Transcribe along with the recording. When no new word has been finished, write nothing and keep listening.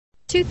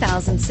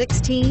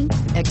2016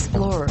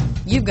 Explorer.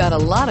 You've got a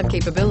lot of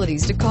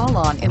capabilities to call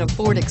on in a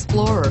Ford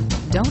Explorer.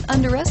 Don't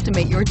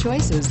underestimate your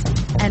choices,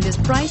 and is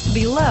priced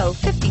below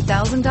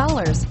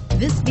 $50,000.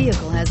 This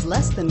vehicle has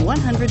less than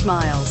 100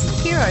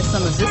 miles. Here are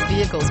some of this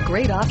vehicle's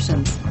great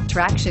options: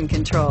 traction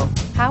control,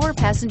 power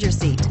passenger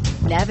seat,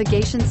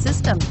 navigation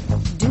system,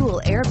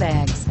 dual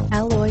airbags,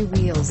 alloy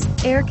wheels,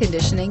 air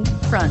conditioning,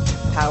 front,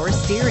 power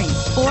steering,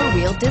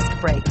 four-wheel disc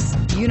brakes,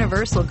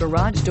 universal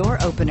garage door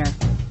opener,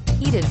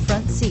 heated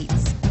front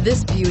seats.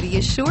 This beauty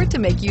is sure to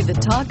make you the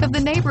talk of the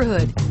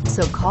neighborhood.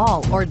 So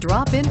call or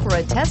drop in for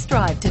a test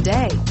drive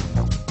today.